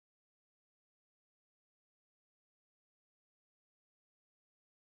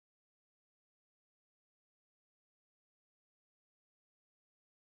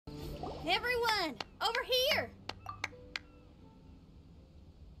Everyone, over here!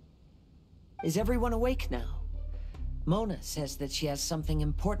 Is everyone awake now? Mona says that she has something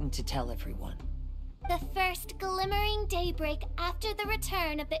important to tell everyone. The first glimmering daybreak after the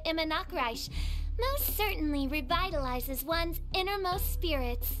return of the Immonakreich most certainly revitalizes one's innermost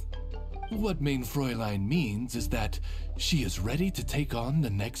spirits. What Main Fräulein means is that she is ready to take on the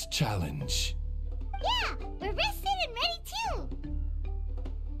next challenge. Yeah, we're rested and ready too!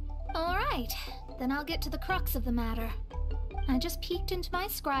 Alright, then I'll get to the crux of the matter. I just peeked into my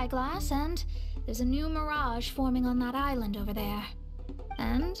scryglass and there's a new mirage forming on that island over there.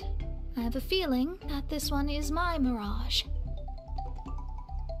 And I have a feeling that this one is my mirage.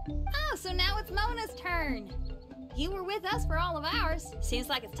 Oh, so now it's Mona's turn. You were with us for all of ours. Seems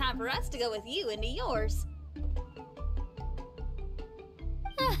like it's time for us to go with you into yours.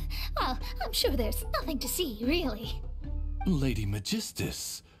 Well, I'm sure there's nothing to see, really. Lady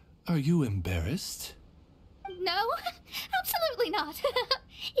Magistus, are you embarrassed? No, absolutely not.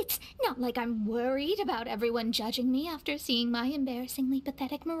 It's not like I'm worried about everyone judging me after seeing my embarrassingly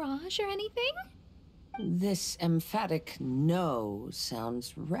pathetic mirage or anything. This emphatic no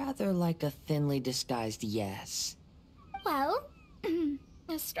sounds rather like a thinly disguised yes. Well,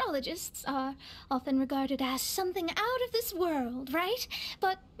 astrologists are often regarded as something out of this world, right?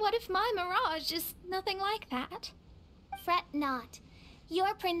 But what if my mirage is nothing like that? Fret not.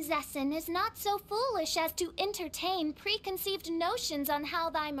 Your Prinzessin is not so foolish as to entertain preconceived notions on how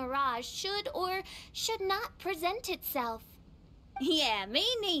thy mirage should or should not present itself. Yeah, me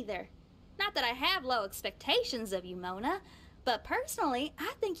neither. Not that I have low expectations of you, Mona, but personally,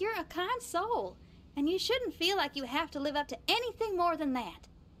 I think you're a kind soul, and you shouldn't feel like you have to live up to anything more than that.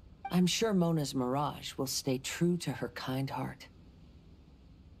 I'm sure Mona's mirage will stay true to her kind heart.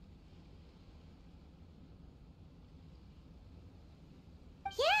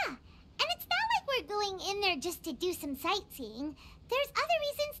 Yeah, and it's not like we're going in there just to do some sightseeing. There's other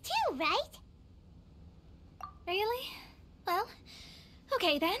reasons too, right? Really? Well,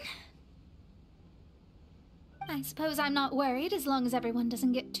 okay then. I suppose I'm not worried as long as everyone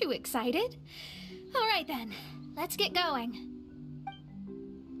doesn't get too excited. All right then, let's get going.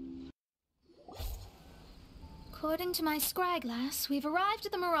 According to my scryglass, we've arrived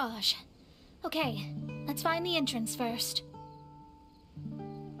at the Mirage. Okay, let's find the entrance first.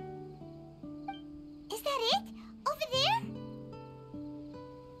 Is that it? Over there?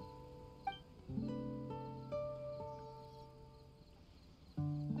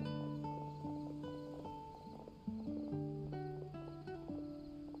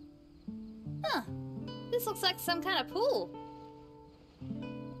 Huh. This looks like some kind of pool.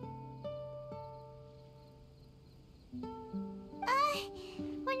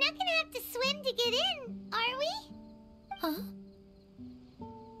 We're not gonna have to swim to get in, are we? Huh?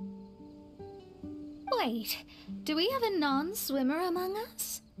 Wait, do we have a non-swimmer among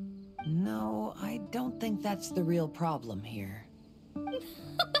us? No, I don't think that's the real problem here.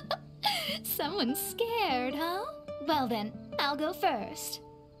 Someone's scared, huh? Well then, I'll go first.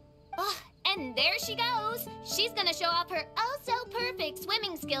 Oh, and there she goes. She's gonna show off her oh-so-perfect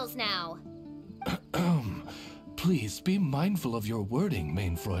swimming skills now. Please be mindful of your wording,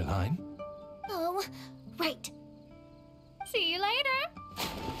 Main Fräulein. Oh, right. See you later.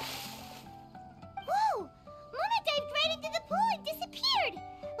 Whoa! Mona dived right into the pool and disappeared.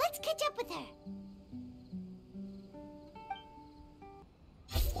 Let's catch up with her.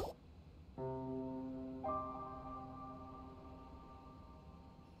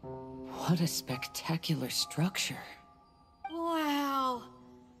 What a spectacular structure. Wow.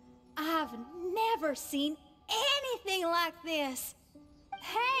 I've never seen anything like this.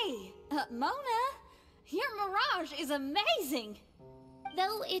 Hey, Mona, your mirage is amazing.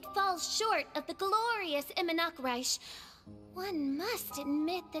 Though it falls short of the glorious Immonakreich, one must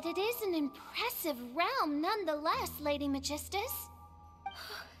admit that it is an impressive realm nonetheless, Lady Magistus.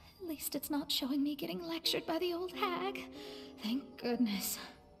 At least it's not showing me getting lectured by the old hag. Thank goodness.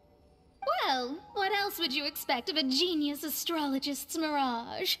 Well, what else would you expect of a genius astrologist's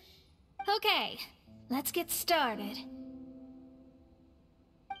mirage? Okay, let's get started.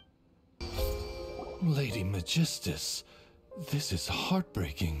 Lady Magistus, this is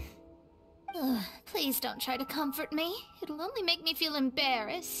heartbreaking. Ugh, please don't try to comfort me. It'll only make me feel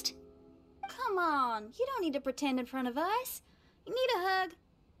embarrassed. Come on, you don't need to pretend in front of us. You need a hug.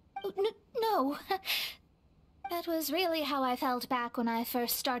 No. That was really how I felt back when I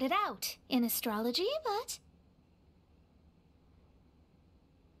first started out in astrology, but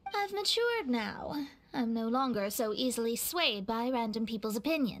I've matured now. I'm no longer so easily swayed by random people's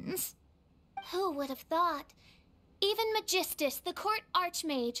opinions. Who would have thought? Even Magistus, the court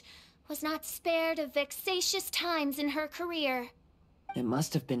archmage, was not spared of vexatious times in her career. It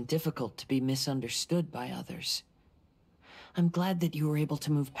must have been difficult to be misunderstood by others. I'm glad that you were able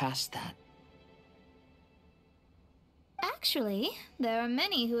to move past that. Actually, there are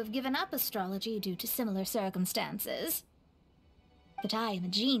many who have given up astrology due to similar circumstances. But I am a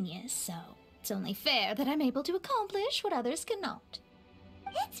genius, so it's only fair that I'm able to accomplish what others cannot.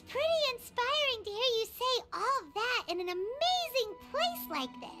 It's pretty inspiring to hear you say all that in an amazing place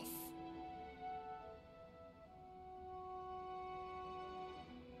like this.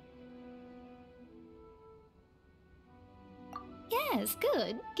 Yes,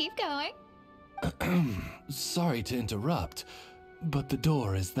 good. Keep going. Sorry to interrupt, but the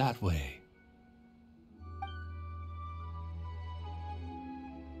door is that way.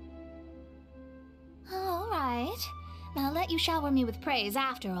 All right. I'll let you shower me with praise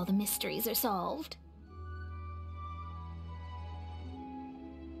after all the mysteries are solved.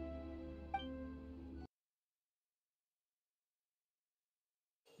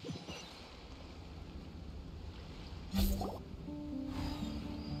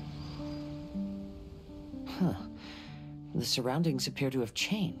 Huh. The surroundings appear to have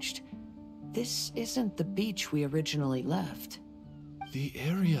changed. This isn't the beach we originally left. The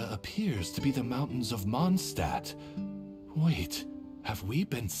area appears to be the mountains of Mondstadt. Wait, have we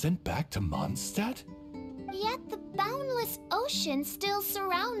been sent back to Mondstadt? Yet the boundless ocean still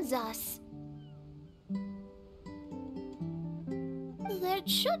surrounds us. There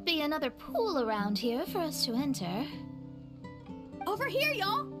should be another pool around here for us to enter. Over here,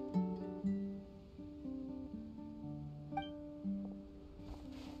 y'all!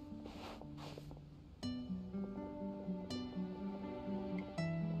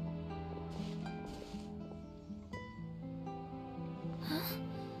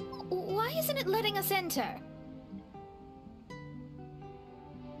 Why isn't it letting us enter?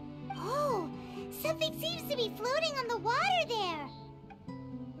 Oh, something seems to be floating on the water there.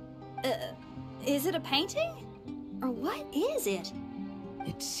 Is it a painting? Or what is it?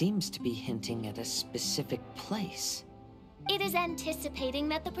 It seems to be hinting at a specific place. It is anticipating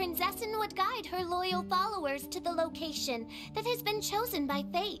that the Princessin would guide her loyal followers to the location that has been chosen by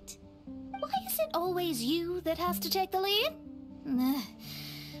fate. Why is it always you that has to take the lead?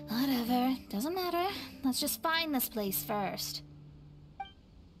 Whatever, doesn't matter. Let's just find this place first.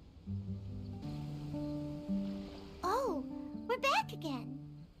 Oh, we're back again.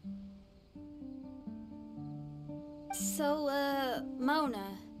 So,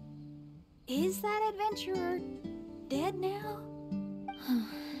 Mona, is that adventurer dead now?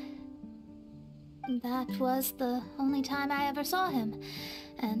 That was the only time I ever saw him.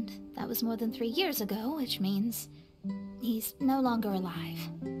 And that was more than 3 years ago, which means he's no longer alive.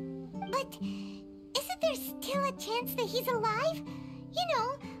 But isn't there still a chance that he's alive? You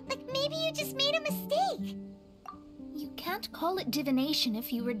know, like maybe you just made a mistake. You can't call it divination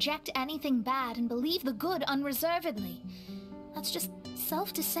if you reject anything bad and believe the good unreservedly. That's just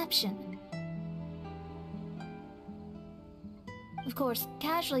self-deception. Of course,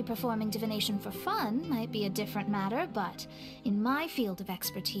 casually performing divination for fun might be a different matter, but in my field of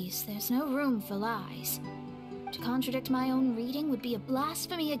expertise, there's no room for lies. To contradict my own reading would be a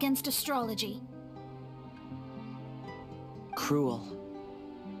blasphemy against astrology. Cruel,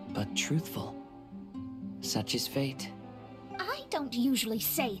 but truthful. Such is fate. I don't usually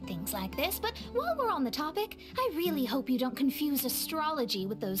say things like this, but while we're on the topic, I really hope you don't confuse astrology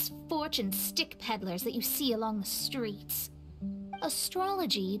with those fortune stick peddlers that you see along the streets.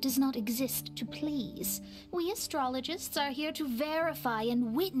 Astrology does not exist to please. We astrologists are here to verify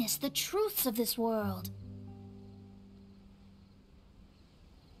and witness the truths of this world.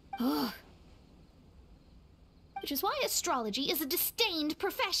 Ugh. Which is why astrology is a disdained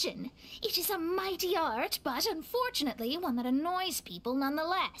profession. It is a mighty art, but unfortunately one that annoys people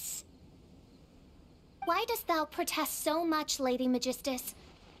nonetheless. Why dost thou protest so much, Lady Magistus?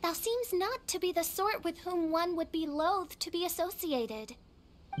 Thou seems not to be the sort with whom one would be loath to be associated.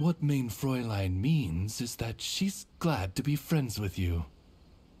 What Mein Fräulein means is that she's glad to be friends with you.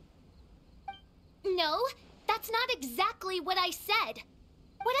 No, that's not exactly what I said.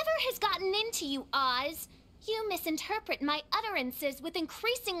 Whatever has gotten into you, Oz? You misinterpret my utterances with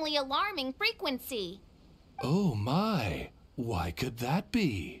increasingly alarming frequency. Oh my, why could that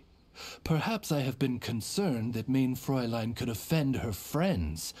be? Perhaps I have been concerned that Mein Fräulein could offend her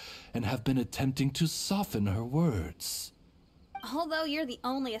friends, and have been attempting to soften her words. Although you're the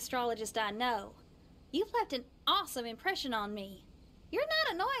only astrologist I know, you've left an awesome impression on me. You're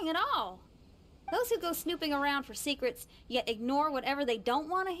not annoying at all. Those who go snooping around for secrets, yet ignore whatever they don't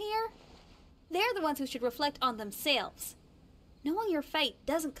want to hear, they're the ones who should reflect on themselves. Knowing your fate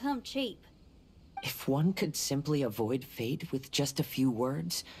doesn't come cheap. If one could simply avoid fate with just a few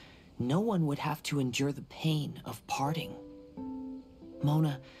words, no one would have to endure the pain of parting.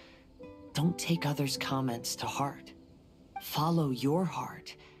 Mona, don't take others' comments to heart. Follow your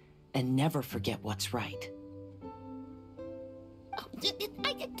heart, and never forget what's right. Oh,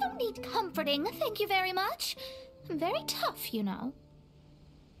 I don't need comforting, thank you very much. I'm very tough, you know.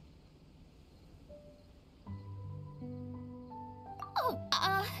 Oh,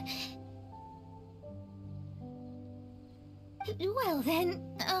 well then,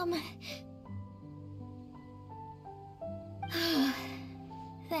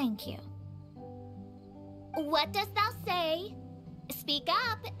 thank you. What dost thou say? Speak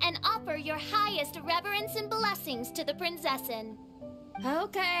up and offer your highest reverence and blessings to the princessin.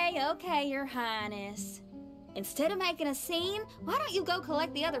 Okay, Your Highness. Instead of making a scene, why don't you go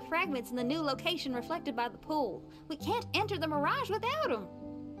collect the other fragments in the new location reflected by the pool? We can't enter the Mirage without them.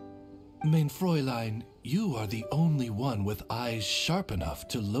 Mein Fräulein, you are the only one with eyes sharp enough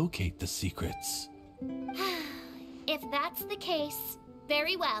to locate the secrets. If that's the case,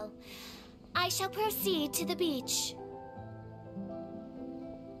 very well. I shall proceed to the beach.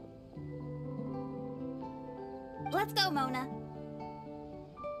 Let's go, Mona.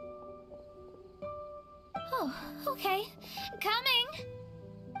 Oh, okay. Coming!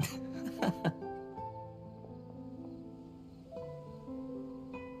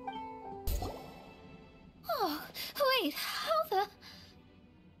 Oh, wait, how the...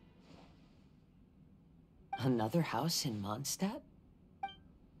 Another house in Mondstadt?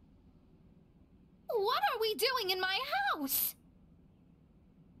 What are we doing in my house?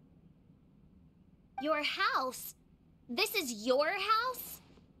 Your house? This is your house?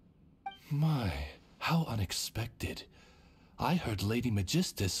 My, how unexpected. I heard Lady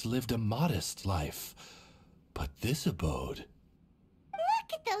Magistus lived a modest life, but this abode...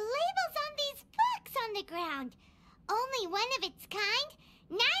 Look at the labels on these books on the ground. Only one of its kind?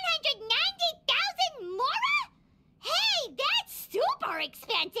 990,000 mora? Hey, that's super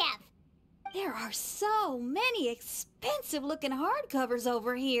expensive! There are so many expensive-looking hardcovers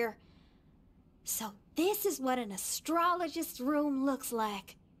over here. So this is what an astrologist's room looks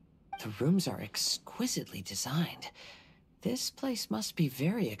like. The rooms are exquisitely designed. This place must be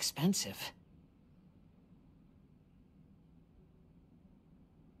very expensive.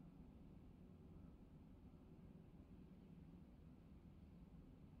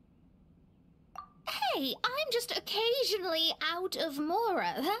 Hey, I'm just occasionally out of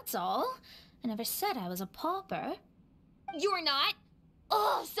mora, that's all. I never said I was a pauper. You're not?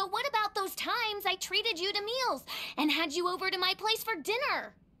 Oh, so what about those times I treated you to meals and had you over to my place for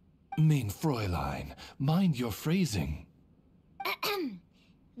dinner? Mein Fräulein, mind your phrasing.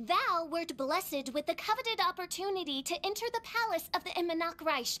 Thou wert blessed with the coveted opportunity to enter the palace of the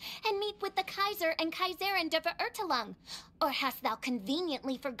Immenachreich and meet with the Kaiser and Kaiserin der Verurteilung. Or hast thou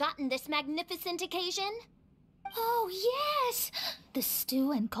conveniently forgotten this magnificent occasion? Oh, yes! The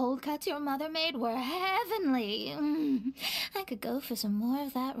stew and cold cuts your mother made were heavenly. I could go for some more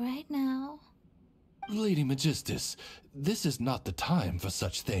of that right now. Lady Magistus, this is not the time for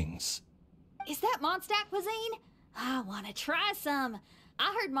such things. Is that Mondstadt cuisine? I want to try some.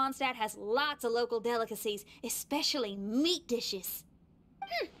 I heard Mondstadt has lots of local delicacies, especially meat dishes.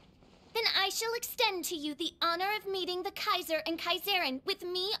 Then I shall extend to you the honor of meeting the Kaiser and Kaiserin with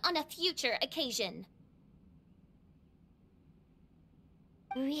me on a future occasion.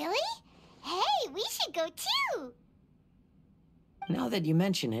 Really? Hey, we should go too! Now that you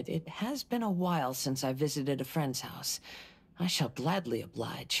mention it, it has been a while since I visited a friend's house. I shall gladly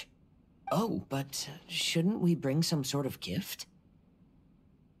oblige. Oh, but shouldn't we bring some sort of gift?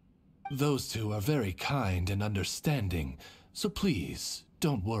 Those two are very kind and understanding, so please,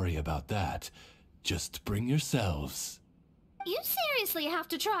 don't worry about that. Just bring yourselves. You seriously have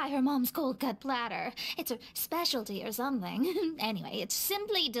to try her mom's cold cut platter. It's her specialty or something. Anyway, it's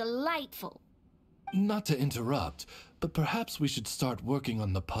simply delightful. Not to interrupt, but perhaps we should start working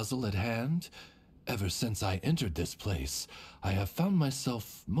on the puzzle at hand? Ever since I entered this place, I have found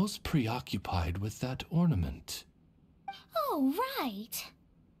myself most preoccupied with that ornament. Oh, right.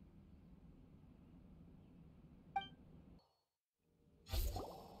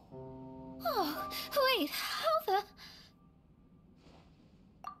 Oh, wait, how the...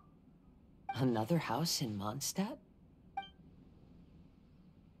 Another house in Mondstadt?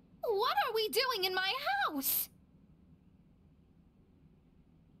 What are we doing in my house?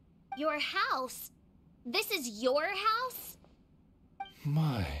 Your house? This is your house?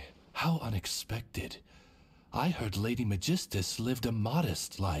 My, how unexpected. I heard Lady Magistus lived a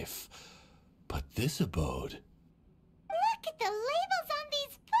modest life, but this abode... Look Look at the labels on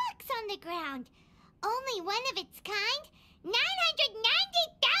these books on the ground. Only one of its kind?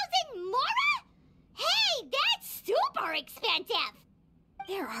 990,000 mora? Hey, that's super expensive!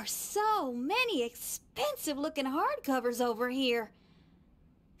 There are so many expensive-looking hardcovers over here.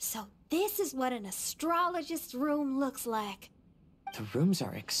 So this is what an astrologist's room looks like. The rooms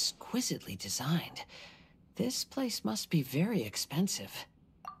are exquisitely designed. This place must be very expensive.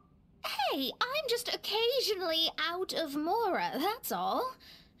 Hey, I'm just occasionally out of mora, that's all.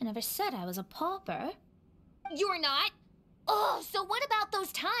 I never said I was a pauper. You're not? Oh, so what about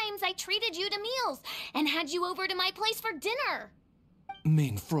those times I treated you to meals and had you over to my place for dinner?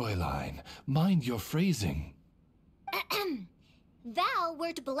 Mein Fräulein, mind your phrasing. Thou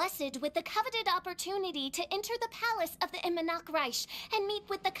wert blessed with the coveted opportunity to enter the palace of the Immenach and meet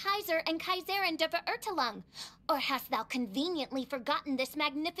with the Kaiser and Kaiserin der Verurteilung. Or hast thou conveniently forgotten this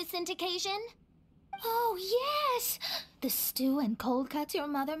magnificent occasion? Oh, yes! The stew and cold cuts your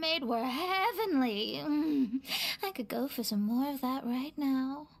mother made were heavenly. I could go for some more of that right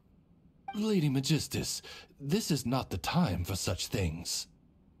now. Lady Magistus, this is not the time for such things.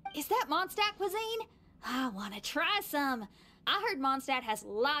 Is that Mondstadt cuisine? I want to try some. I heard Mondstadt has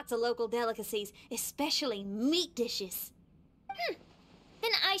lots of local delicacies, especially meat dishes.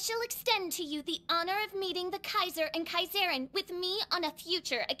 Then I shall extend to you the honor of meeting the Kaiser and Kaiserin with me on a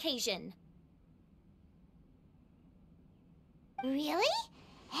future occasion. Really?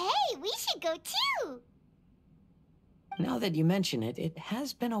 Hey, we should go too! Now that you mention it, it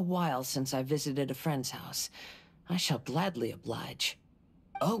has been a while since I visited a friend's house. I shall gladly oblige.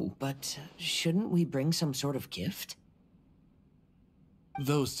 Oh, but shouldn't we bring some sort of gift?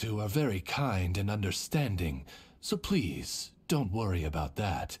 Those two are very kind and understanding, so please, don't worry about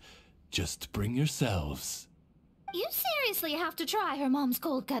that. Just bring yourselves. You seriously have to try her mom's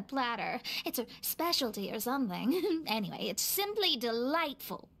cold cut platter. It's her specialty or something. Anyway, it's simply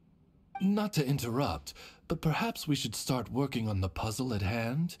delightful. Not to interrupt, but perhaps we should start working on the puzzle at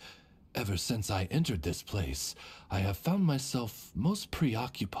hand? Ever since I entered this place, I have found myself most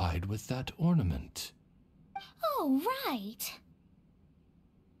preoccupied with that ornament. Oh, right.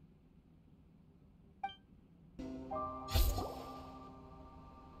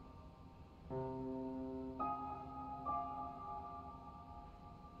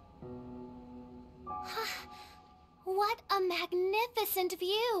 What a magnificent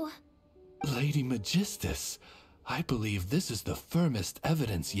view! Lady Magistus, I believe this is the firmest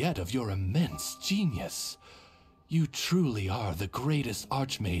evidence yet of your immense genius. You truly are the greatest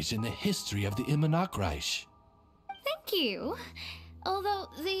archmage in the history of the Immenach. Thank you. Although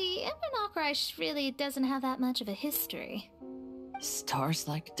the Immenach really doesn't have that much of a history. Stars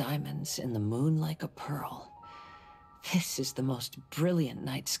like diamonds and the moon like a pearl. This is the most brilliant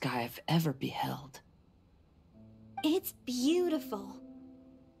night sky I've ever beheld. It's beautiful.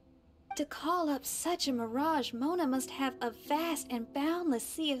 To call up such a mirage, Mona must have a vast and boundless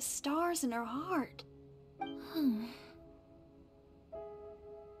sea of stars in her heart.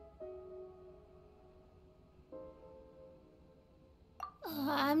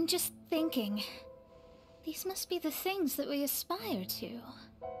 I'm just thinking. These must be the things that we aspire to.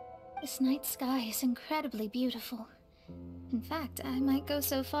 This night sky is incredibly beautiful. In fact, I might go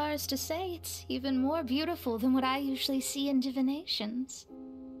so far as to say it's even more beautiful than what I usually see in divinations.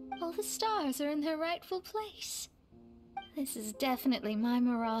 All the stars are in their rightful place. This is definitely my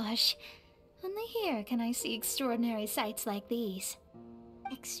mirage. Only here can I see extraordinary sights like these.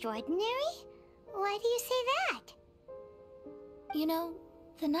 Extraordinary? Why do you say that? You know,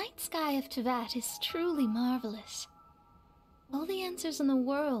 the night sky of Tevat is truly marvelous. All the answers in the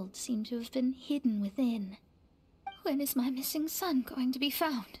world seem to have been hidden within. When is my missing son going to be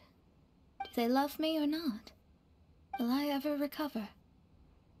found? Do they love me or not? Will I ever recover?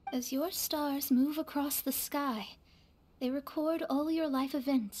 As your stars move across the sky, they record all your life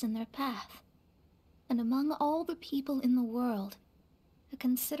events in their path. And among all the people in the world, a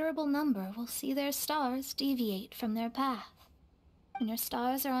considerable number will see their stars deviate from their path. When your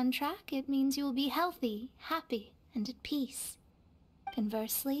stars are on track, it means you will be healthy, happy, and at peace.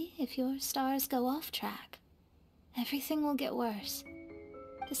 Conversely, if your stars go off track, everything will get worse.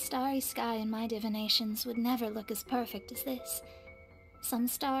 The starry sky in my divinations would never look as perfect as this. Some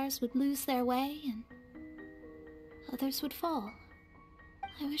stars would lose their way, and others would fall.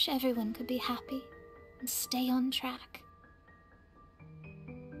 I wish everyone could be happy and stay on track.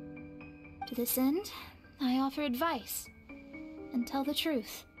 To this end, I offer advice and tell the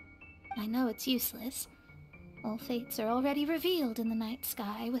truth. I know it's useless. All fates are already revealed in the night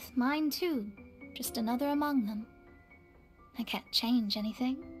sky, with mine too, just another among them. I can't change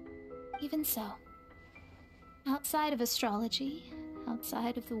anything. Even so, Outside of astrology,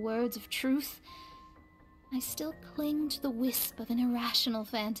 outside of the words of truth, I still cling to the wisp of an irrational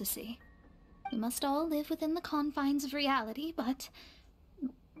fantasy. We must all live within the confines of reality, but...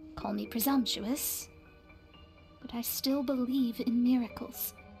 call me presumptuous. But I still believe in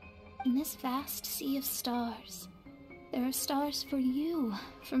miracles. In this vast sea of stars, there are stars for you,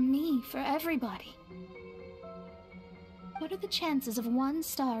 for me, for everybody. What are the chances of one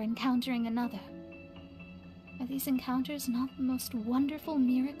star encountering another? Are these encounters not the most wonderful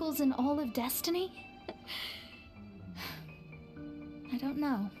miracles in all of destiny? I don't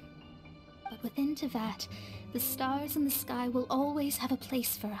know. But within Tevat, the stars in the sky will always have a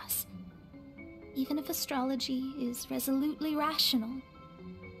place for us. Even if astrology is resolutely rational,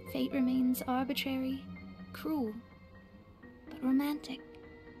 fate remains arbitrary, cruel, but romantic.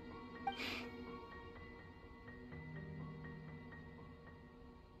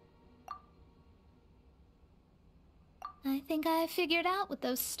 I think I have figured out what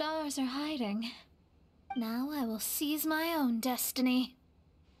those stars are hiding. Now I will seize my own destiny.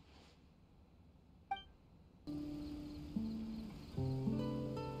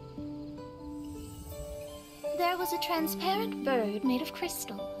 There was a transparent bird made of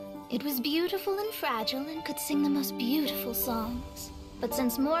crystal. It was beautiful and fragile and could sing the most beautiful songs. But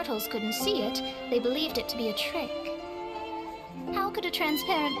since mortals couldn't see it, they believed it to be a trick. How could a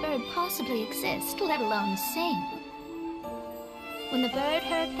transparent bird possibly exist, let alone sing? When the bird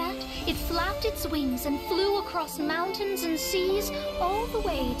heard that, it flapped its wings and flew across mountains and seas all the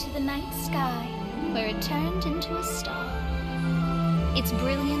way to the night sky, where it turned into a star. Its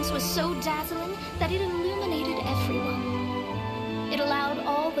brilliance was so dazzling that it illuminated everyone. It allowed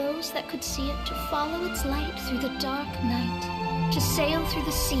all those that could see it to follow its light through the dark night, to sail through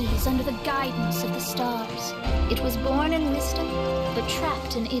the seas under the guidance of the stars. It was born in wisdom, but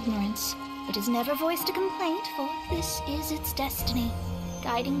trapped in ignorance. It has never voiced a complaint, for this is its destiny.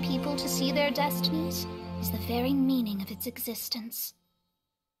 Guiding people to see their destinies is the very meaning of its existence.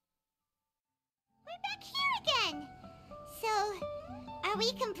 We're back here again! So, are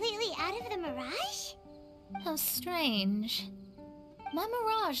we completely out of the mirage? How strange. My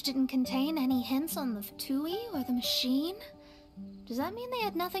mirage didn't contain any hints on the Fatui or the machine. Does that mean they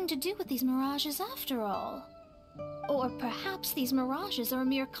had nothing to do with these mirages after all? Or perhaps these mirages are a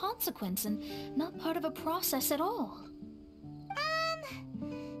mere consequence and not part of a process at all?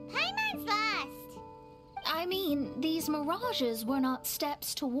 Paimon's lost. I mean, these mirages were not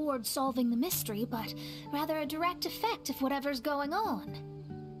steps towards solving the mystery, but rather a direct effect of whatever's going on.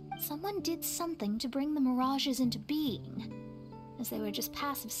 Someone did something to bring the mirages into being. As they were just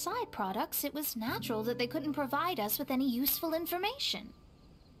passive side products, it was natural that they couldn't provide us with any useful information.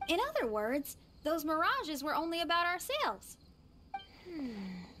 In other words, those mirages were only about ourselves.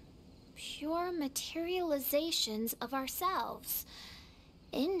 Pure materializations of ourselves.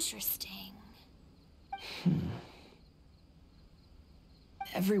 Interesting.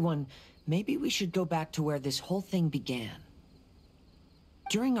 Everyone, maybe we should go back to where this whole thing began.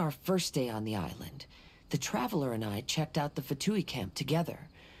 During our first day on the island, the Traveler and I checked out the Fatui camp together.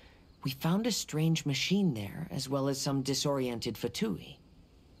 We found a strange machine there, as well as some disoriented Fatui.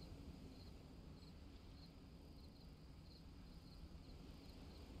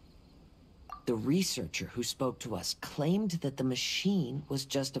 The researcher who spoke to us claimed that the machine was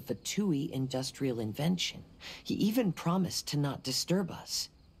just a Fatui industrial invention. He even promised to not disturb us.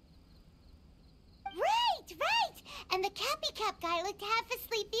 Right! And the Cappy Cap guy looked half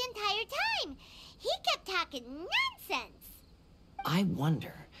asleep the entire time. He kept talking nonsense. I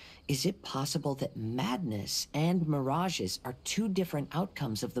wonder, is it possible that madness and mirages are two different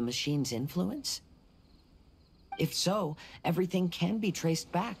outcomes of the machine's influence? If so, everything can be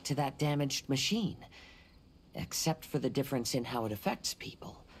traced back to that damaged machine, except for the difference in how it affects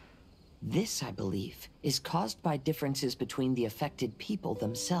people. This, I believe, is caused by differences between the affected people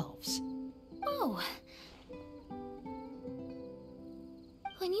themselves. Oh.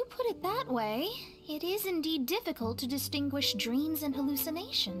 When you put it that way, it is indeed difficult to distinguish dreams and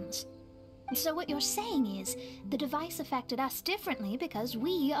hallucinations. So what you're saying is, the device affected us differently because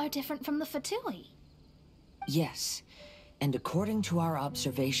we are different from the Fatui. Yes, and according to our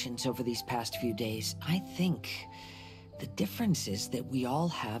observations over these past few days, I think the difference is that we all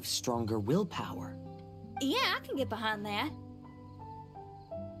have stronger willpower. Yeah, I can get behind that.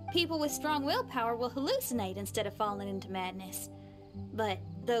 People with strong willpower will hallucinate instead of falling into madness. But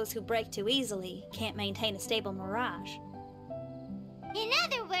those who break too easily can't maintain a stable mirage. In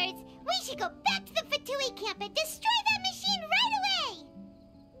other words, we should go back to the Fatui camp and destroy that machine right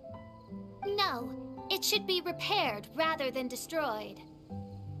away! No, it should be repaired rather than destroyed.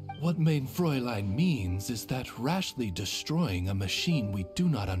 What main Fräulein means is that rashly destroying a machine we do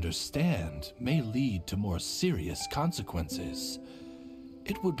not understand may lead to more serious consequences.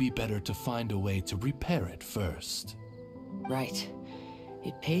 It would be better to find a way to repair it first. Right.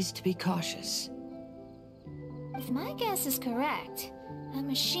 It pays to be cautious. If my guess is correct, that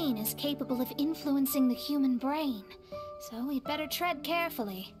machine is capable of influencing the human brain, so we'd better tread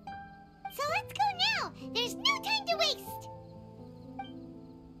carefully. So let's go now! There's no time to waste!